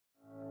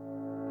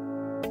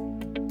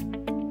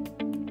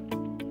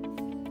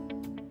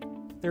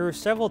There are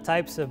several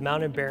types of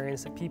mounted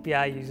bearings that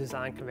PPI uses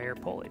on conveyor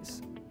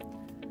pulleys.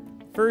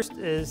 First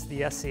is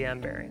the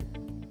SCM bearing.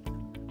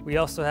 We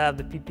also have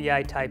the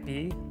PPI Type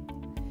E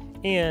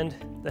and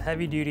the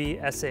heavy-duty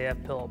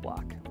SAF pillow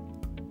block.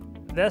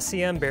 The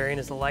SCM bearing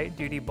is a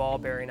light-duty ball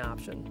bearing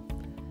option.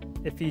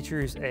 It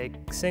features a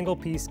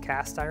single-piece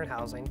cast iron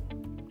housing.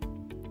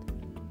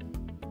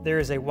 There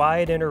is a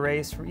wide inner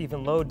race for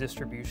even load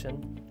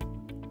distribution.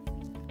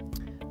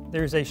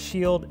 There's a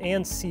shield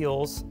and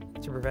seals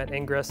to prevent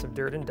ingress of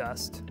dirt and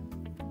dust.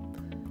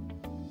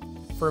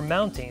 For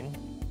mounting,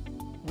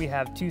 we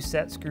have 2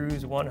 set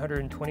screws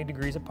 120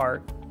 degrees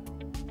apart.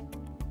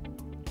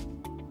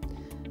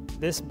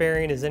 This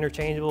bearing is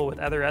interchangeable with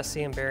other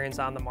SCM bearings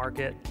on the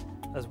market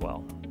as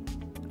well.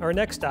 Our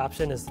next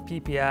option is the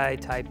PPI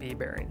Type E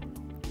bearing.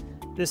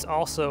 This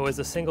also is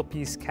a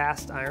single-piece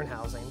cast iron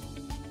housing.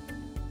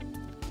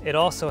 It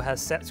also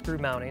has set screw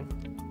mounting.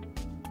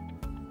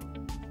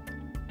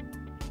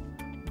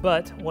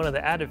 But one of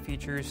the added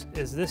features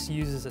is this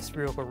uses a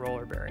spherical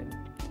roller bearing.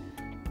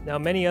 Now,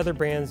 many other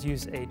brands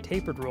use a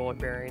tapered roller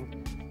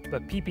bearing,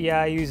 but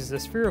PPI uses a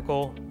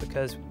spherical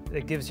because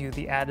it gives you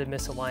the added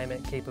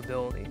misalignment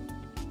capability.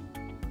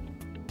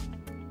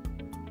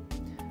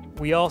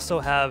 We also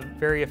have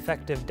very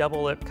effective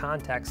double lip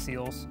contact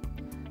seals,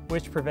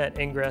 which prevent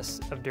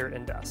ingress of dirt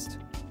and dust.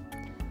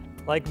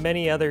 Like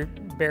many other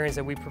bearings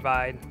that we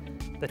provide,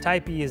 the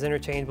Type E is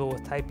interchangeable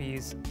with Type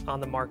E's on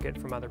the market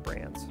from other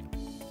brands.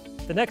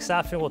 The next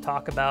option we'll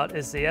talk about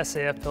is the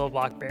SAF pillow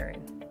block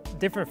bearing.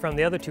 Different from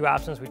the other 2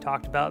 options we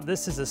talked about,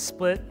 this is a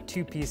split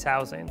 2-piece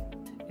housing.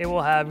 It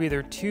will have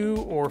either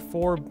 2 or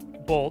 4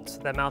 bolts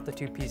that mount the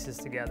 2 pieces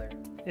together.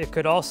 It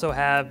could also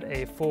have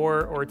a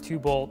 4 or 2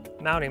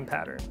 bolt mounting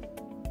pattern.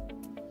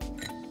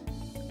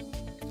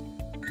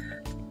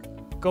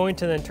 Going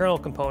to the internal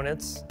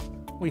components,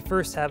 we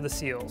first have the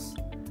seals.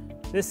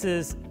 This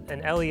is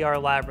an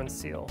LABYRINTH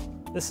seal.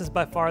 This is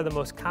by far the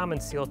most common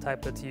seal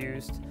type that's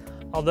used,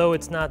 although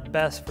it's not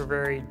best for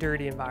very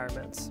dirty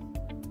environments.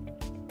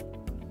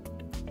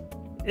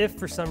 If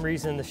for some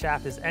reason the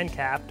shaft is end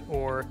capped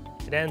or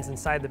it ends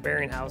inside the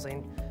bearing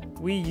housing,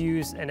 we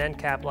use an end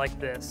cap like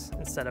this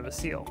instead of a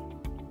seal.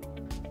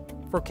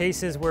 For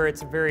cases where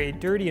it's a very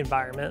dirty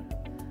environment,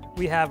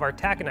 we have our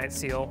taconite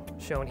seal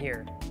shown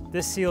here.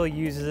 This seal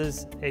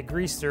uses a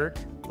grease zerk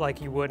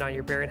like you would on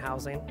your bearing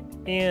housing,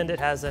 and it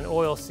has an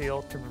oil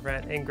seal to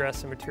prevent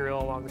ingress of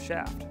material along the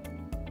shaft.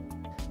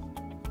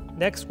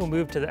 Next, we'll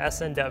move to the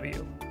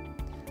SNW.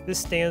 This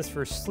stands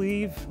for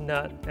sleeve,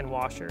 nut, and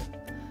washer.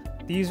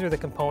 These are the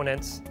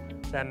components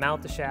that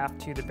mount the shaft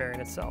to the bearing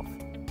itself.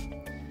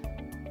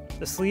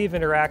 The sleeve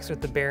interacts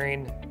with the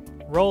bearing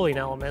rolling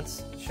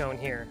elements shown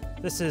here.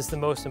 This is the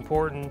most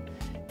important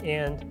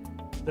and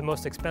the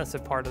most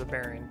expensive part of the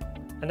bearing.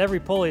 On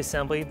every pulley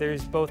assembly,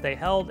 there's both a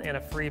held and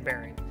a free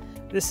bearing.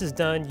 This is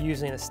done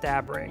using a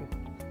stab ring.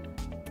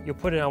 You'll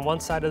put it on one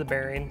side of the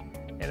bearing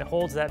and it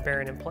holds that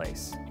bearing in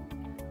place.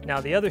 Now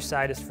the other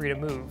side is free to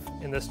move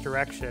in this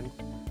direction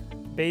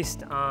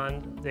based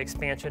on the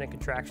expansion and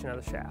contraction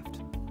of the shaft.